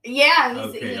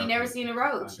 Yeah, he never seen a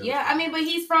roach. Yeah, I mean, but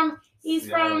he's from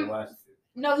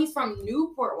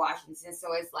Newport, Washington.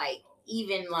 So it's like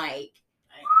even like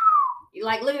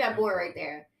look at that boy right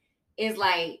there. It's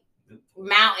like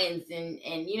mountains and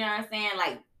you know what I'm saying?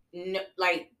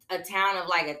 Like a town of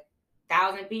like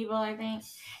 1,000 people, I think.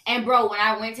 And bro, when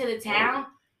I went to the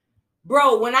town,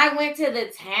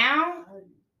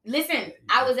 listen,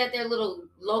 I was at their little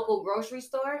local grocery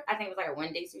store. I think it was like a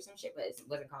Winn-Dixie or some shit, but it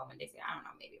wasn't called Winn-Dixie. I don't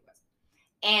know, maybe it was.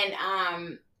 And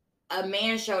a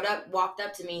man walked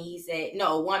up to me. He said,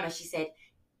 no, a woman. She said,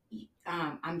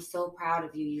 I'm so proud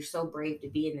of you. You're so brave to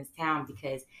be in this town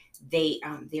because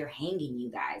they're hanging you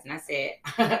guys. And I said,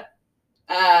 and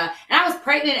I was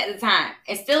pregnant at the time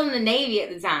and still in the Navy at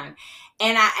the time.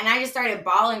 And I just started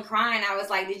bawling, crying. I was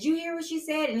like, did you hear what she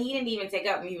said? And he didn't even take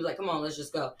up. And he was like, come on, let's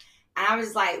just go. And I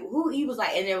was like, who? He was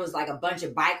like, and there was like a bunch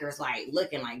of bikers like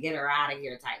looking like, get her out of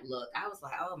here type look. I was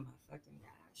like, oh my fucking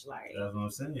gosh. Like, that's what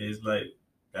I'm saying. It's like,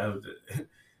 that's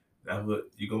what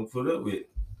you're going to put up with.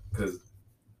 Because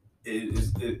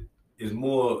it's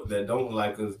more that don't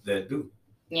like us that do.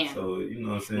 Yeah. So, you know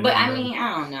what I'm saying? But I mean,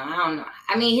 I don't know.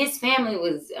 I mean, his family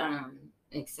was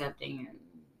accepting and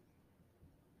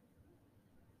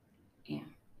yeah.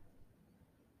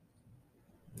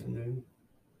 I mean,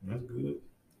 that's good.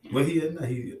 Well,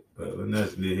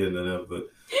 that's near here none else, but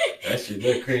that shit,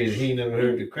 that crazy. He ain't never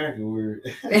heard the cracker word.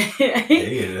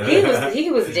 he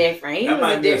was different. He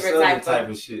was a different type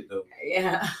of shit though.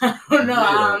 Yeah. I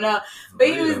don't know. But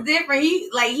he was different. He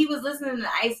was listening to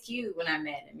Ice Cube when I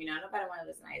met him. You know, nobody wanted to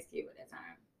listen to Ice Cube at that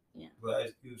time. Yeah. But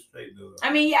Ice Cube straight though.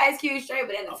 I mean, yeah, Ice Cube straight,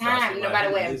 but at the time,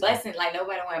 nobody went busting, like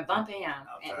nobody went bumping him at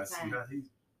the time.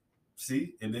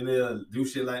 See, and then they'll do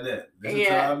shit like that. Listen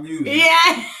to our music.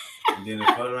 Yeah. And then they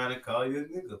fuck around and call you a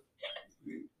nigga.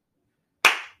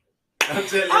 I'm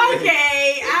telling you.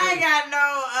 Okay, I ain't got no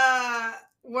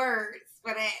words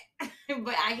for that.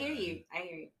 But I hear you.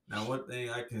 Now, one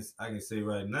thing I can say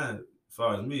right now, as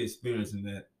far as me experiencing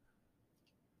that,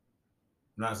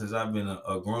 not since I've been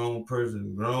a grown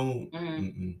person,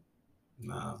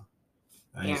 nah,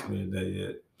 I ain't experienced that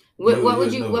yet. What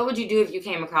would you do if you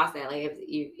came across that? Like if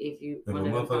a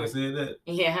motherfucker said that?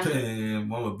 Yeah. Man,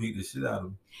 mama beat the shit out of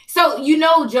him. So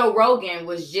Joe Rogan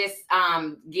was just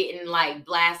getting like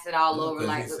blasted all over,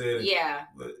 like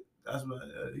But that's what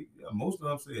most of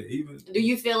them said. Even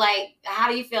how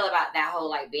do you feel about that whole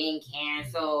like being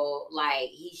canceled? Like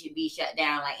he should be shut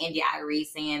down. Like India Irie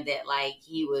saying that like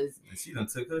he was. And she done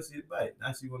took her shit back.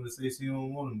 Now she want to say she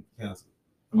don't want him canceled.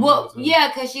 Well, yeah,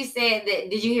 because she said that.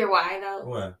 Did you hear why though?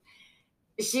 Why?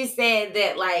 She said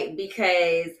that like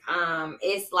because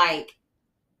it's like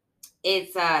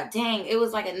it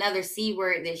was like another C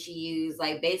word that she used,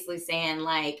 like basically saying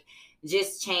like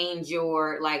just change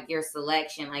your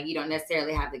selection, like you don't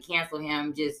necessarily have to cancel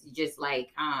him, just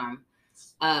like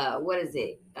what is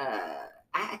it,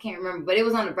 I can't remember, but it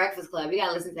was on the Breakfast Club. You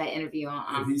gotta listen to that interview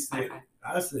on if he said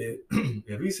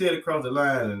if he said across the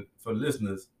line, and for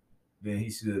listeners, then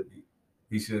he should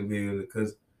be able to,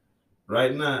 because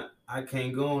right now I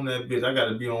can't go on that bitch. I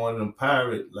gotta be on one of them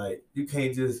pirate, like you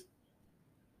can't just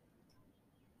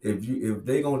if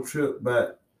they gonna trip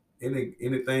by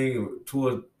anything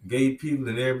towards gay people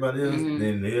and everybody else,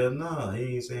 then hell no,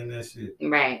 he ain't saying that shit.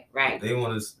 Right. If they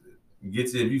want to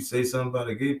get you, if you say something about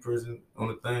a gay person on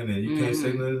the thing, then you can't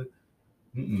say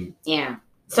nothing. Yeah.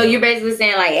 So you're basically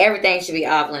saying like everything should be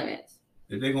off limits.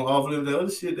 If they gonna off limit the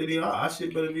other shit, our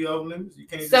shit better be off limits. You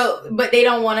can't. So, but they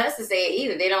don't want us to say it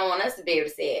either. They don't want us to be able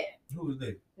to say it. Who is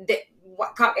they?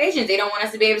 Caucasians, they don't want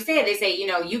us to be able to say it. They say,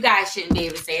 you guys shouldn't be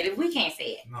able to say it if we can't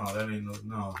say it. No, that ain't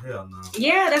no, hell no.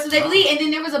 Yeah, that's what they believe. And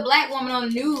then there was a black woman on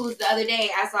the news the other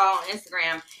day I saw on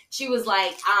Instagram. She was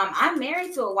like, I'm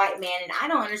married to a white man and I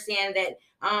don't understand that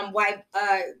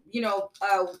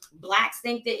blacks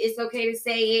think that it's okay to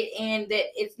say it and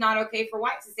that it's not okay for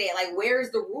whites to say it. Like,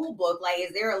 where's the rule book? Like,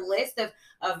 is there a list of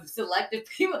selective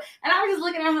people? And I was just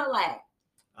looking at her like,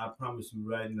 I promise you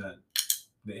right now,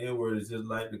 the N word is just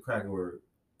like the cracker word.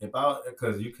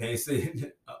 Because you can't say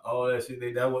all that shit.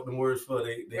 That what the words for.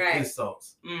 They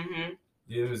insults. Mm-hmm.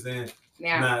 You know what I'm saying?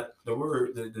 Yeah. Now the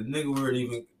word, the nigga word,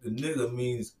 even the nigga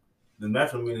means the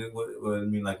natural meaning. What it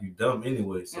mean, like you dumb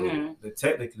anyway. So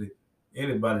technically,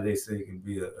 anybody they say can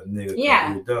be a nigga.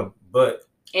 Yeah. You're dumb, but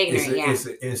ignorant. It's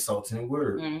an insulting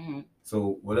word. Mm-hmm.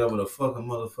 So whatever the fuck a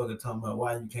motherfucker talking about,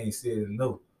 why you can't say it?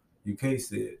 No, you can't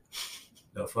say it.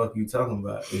 The fuck you talking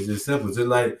about? It's just simple. Just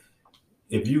like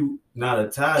if you not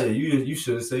Italian, you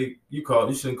shouldn't say you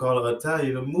shouldn't call it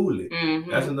Italian a mule. Mm-hmm.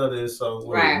 That's another insult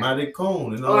word. Right.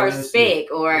 Maricone and all or that spick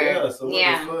shit. or Yeah, so what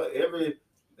yeah. the fuck?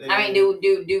 I mean, do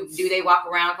they walk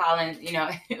around calling, you know,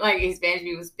 like Spanish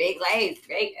people spick? Like, hey,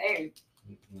 spick, hey.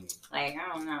 Mm-hmm. Like,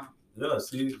 I don't know. Yeah,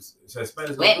 see,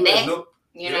 Spanish Wet don't do that. back, No,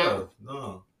 you know?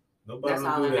 no. Nobody That's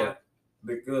don't all do I know. that.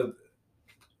 Because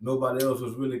nobody else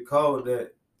was really called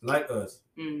that like us.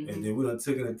 Mm-hmm. And then we done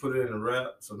took it and put it in a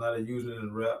rap, so now they're using it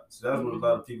in rap. So that's what a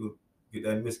lot of people get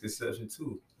that misconception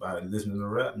too, by listening to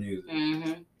rap music.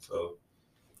 Mm-hmm. So,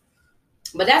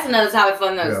 but that's another topic for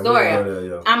another story.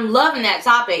 Yeah. I'm loving that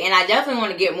topic, and I definitely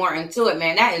want to get more into it,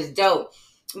 man. That is dope.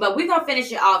 But we're gonna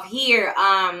finish it off here.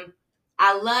 I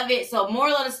love it. So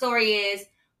moral of the story is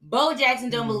Bo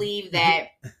Jackson don't believe that,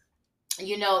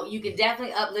 you know, you can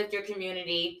definitely uplift your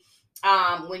community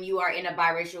when you are in a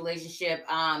biracial relationship.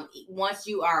 Once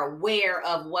you are aware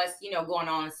of what's, you know, going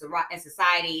on in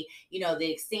society, you know,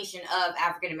 the extinction of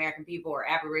African American people or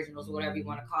Aboriginals, or whatever you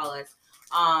want to call us.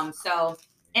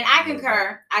 And I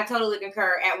concur. I totally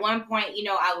concur. At one point, you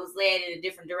know, I was led in a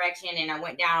different direction and I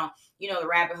went down, you know, the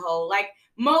rabbit hole. Like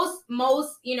most,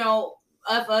 you know,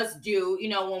 of us do, you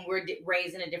know, when we're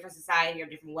raised in a different society or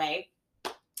different way.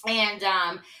 And,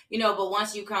 you know, but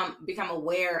once you become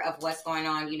aware of what's going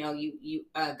on, you know, you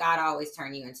God always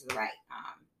turn you into the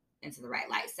right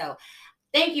light. So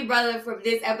thank you, brother, for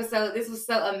this episode. This was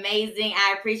so amazing.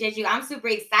 I appreciate you. I'm super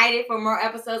excited for more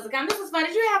episodes to come. This was fun.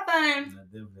 Did you have fun? I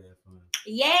definitely had fun.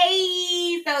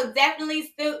 Yay! So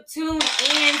definitely tune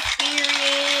in,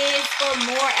 spirits, for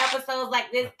more episodes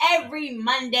like this every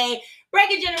Monday.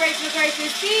 Breaking Generational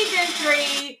Curses, Season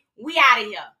 3. We out of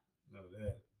here.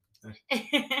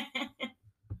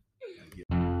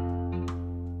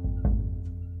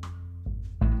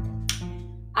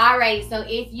 Alrighty, so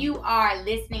if you are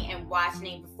listening and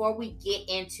watching, before we get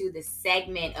into the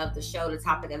segment of the show, the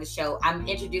topic of the show, I'm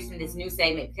introducing this new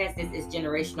segment because this is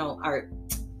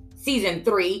Season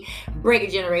 3,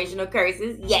 Breaking Generational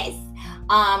Curses. Yes.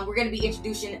 We're going to be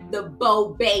introducing the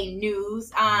Bo Bay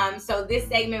News. So this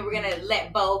segment, we're going to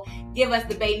let Bo give us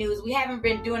the Bay News. We haven't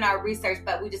been doing our research,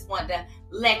 but we just want to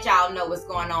let y'all know what's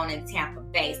going on in Tampa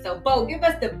Bay. So, Bo, give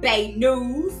us the Bay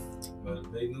News. Well, the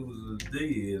Bay News of the day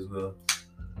is, the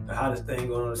hottest thing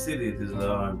going on in the city is this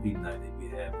little R&B night they be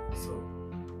having. So,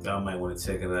 y'all might want to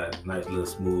check it out. Nice little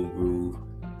smooth groove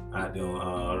out there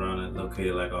around it,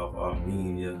 located like off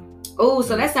Armenia. Oh,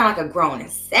 so that sounds like a grown and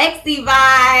sexy vibe.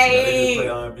 Yeah, they just play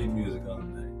R&B music all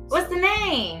night. What's the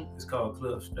name? It's called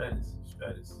Club Stratus.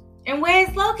 And where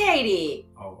it's located?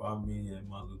 Off Armenia and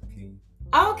Martin Luther King.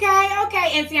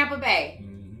 Okay, in Tampa Bay.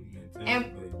 Mm-hmm.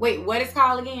 And wait, what is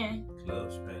called again?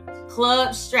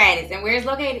 Club Stratus. And where is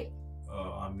located?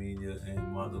 Armenia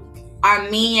and Martin Luther King.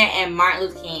 Armenia and Martin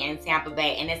Luther King in Tampa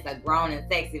Bay, and it's a grown and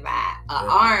sexy vibe.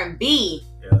 R&B.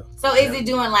 Yeah. So is it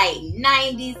doing like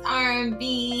 90s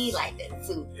R&B, like the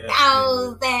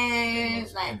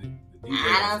 2000s? Like,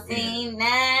 I don't see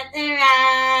nothing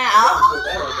wrong.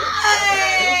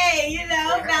 Hey, you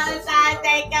know, Valentine's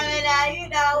Day coming up, you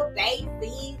know, bass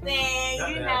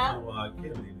season, you know.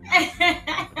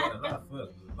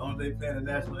 As long as they play the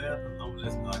national anthem, I'm gonna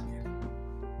listen to R. Kelly.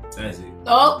 That's it.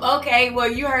 Oh, okay.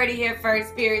 Well, you heard it here first,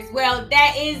 spirits. Well,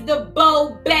 that is the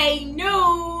Bo Bay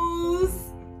News.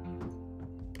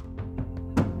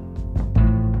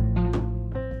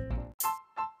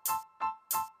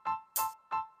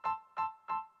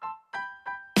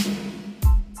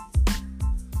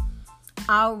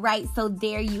 All right, so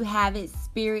there you have it,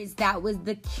 spirits. That was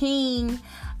the king,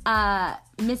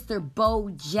 Mr. Bo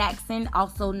Jackson,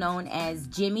 also known as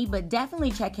Jimmy, but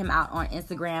definitely check him out on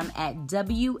Instagram at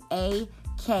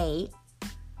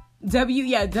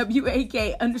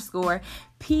WAK_PAK_34.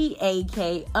 He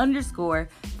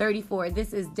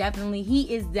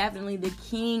is definitely the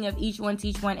king of each one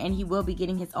teach one, and he will be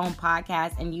getting his own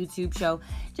podcast and YouTube show.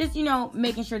 Just, you know,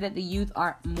 making sure that the youth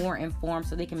are more informed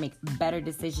so they can make better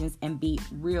decisions and be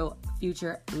real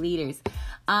future leaders.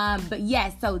 But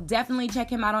yes, so definitely check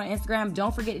him out on Instagram.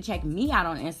 Don't forget to check me out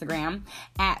on Instagram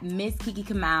at Miss Kiki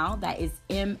Kamau. That is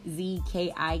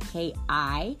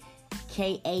MZKIKIKAMAU.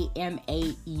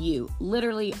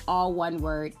 Literally all one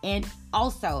word. And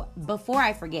also, before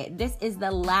I forget, this is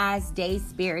the last day,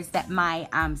 spirits, that my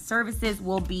services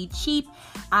will be cheap.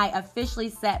 I officially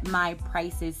set my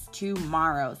prices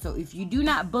tomorrow. So if you do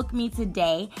not book me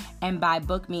today, and by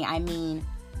book me, I mean,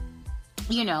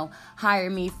 you know, hire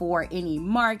me for any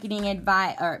marketing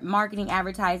advice or marketing,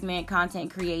 advertisement,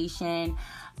 content creation,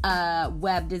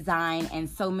 web design, and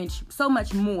so much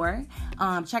more.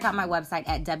 Check out my website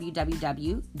at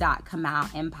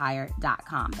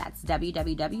www.kamaoempire.com. That's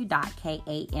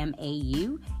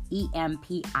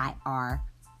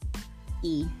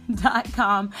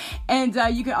www.kamaoempire.com. And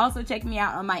you can also check me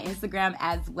out on my Instagram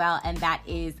as well, and that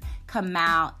is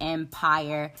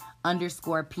KamaoEmpire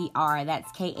 _PR.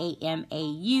 That's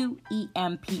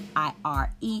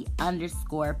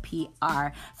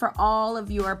KAMAUEMPIRE for all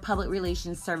of your public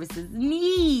relations services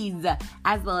needs,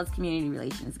 as well as community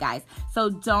relations, guys. So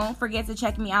don't forget to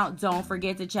check me out. Don't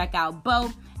forget to check out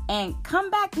Bo. And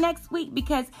come back next week,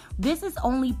 because this is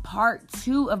only part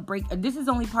 1 of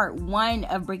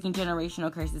Breaking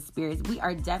Generational Curses Spirits. We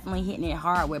are definitely hitting it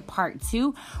hard with part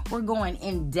 2. We're going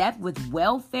in depth with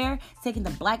welfare, taking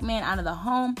the black man out of the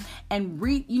home, and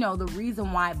the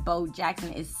reason why Bo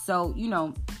Jackson is so,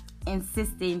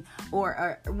 insisting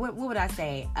or what would I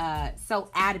say? So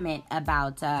adamant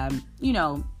about,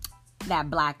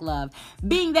 that black love.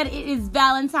 Being that it is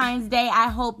Valentine's Day, I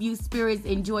hope you spirits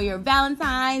enjoy your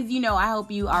Valentines. I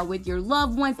hope you are with your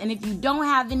loved ones. And if you don't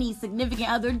have any significant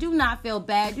other, do not feel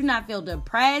bad. Do not feel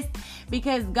depressed,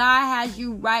 because God has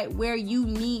you right where you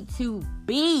need to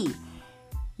be.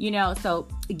 So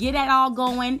get that all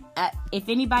going. If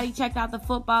anybody checked out the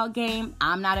football game,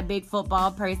 I'm not a big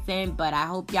football person, but I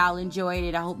hope y'all enjoyed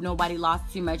it. I hope nobody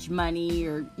lost too much money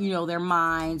or, their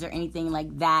minds or anything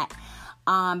like that.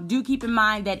 Do keep in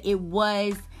mind that it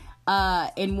was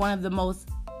in one of the most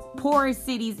poorest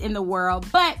cities in the world,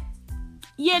 but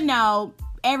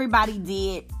everybody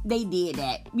did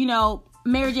that.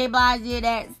 Mary J. Blige did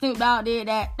that, Snoop Dogg did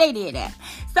that, they did that.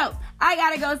 So I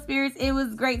gotta go, spirits. It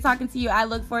was great talking to you. I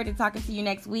look forward to talking to you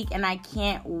next week, and I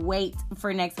can't wait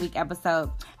for next week's episode.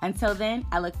 Until then,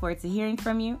 I look forward to hearing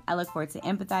from you. I look forward to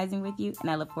empathizing with you, and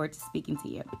I look forward to speaking to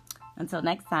you. Until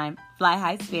next time, fly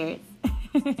high, spirits.